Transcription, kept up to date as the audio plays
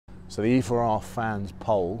So the E4R fans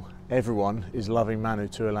poll, everyone is loving Manu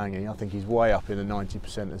Tuilagi. I think he's way up in the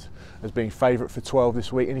 90% as being favourite for 12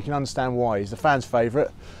 this week, and you can understand why. He's the fans' favourite.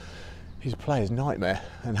 He's a player's nightmare,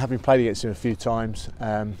 and having played against him a few times,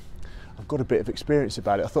 I've got a bit of experience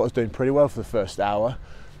about it. I thought I was doing pretty well for the first hour.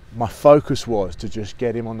 My focus was to just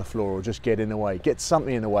get him on the floor or just get in the way, get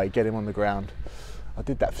something in the way, get him on the ground. I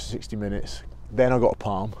did that for 60 minutes. Then I got a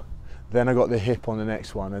palm. Then I got the hip on the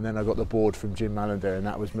next one, and then I got the board from Jim Malander, and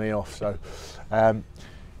that was me off. So,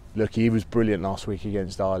 look, he was brilliant last week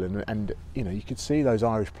against Ireland, and you know, you could see those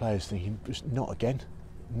Irish players thinking, just not again,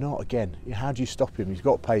 not again. How do you stop him? He's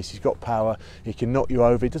got pace, he's got power, he can knock you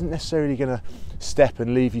over. He doesn't necessarily going to step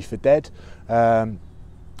and leave you for dead, but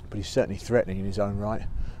he's certainly threatening in his own right.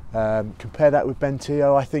 Compare that with Ben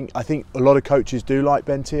Teo. I think a lot of coaches do like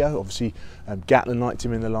Ben Teo. Obviously, Gatlin liked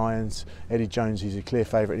him in the Lions. Eddie Jones, he's a clear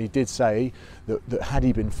favourite, and he did say that had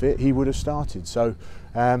he been fit, he would have started. So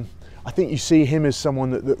I think you see him as someone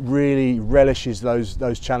that really relishes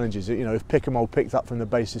those challenges. You know, if Pickamole picked up from the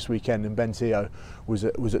base this weekend and Ben Teo was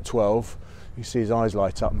at 12, you see his eyes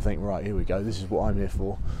light up and think, right, here we go. This is what I'm here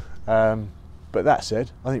for. But that said,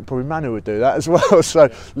 I think probably Manu would do that as well. So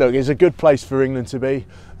look, it's a good place for England to be,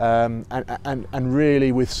 and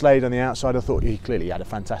really with Slade on the outside, I thought he clearly had a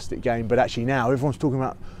fantastic game. But actually now everyone's talking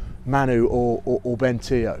about Manu or Ben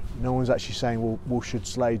Teo. No one's actually saying, well, should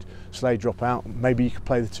Slade drop out? Maybe you could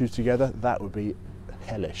play the two together. That would be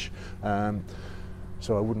hellish.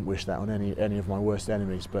 So I wouldn't wish that on any of my worst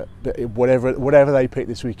enemies. But whatever they pick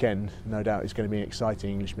this weekend, no doubt it's going to be an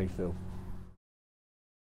exciting English midfield.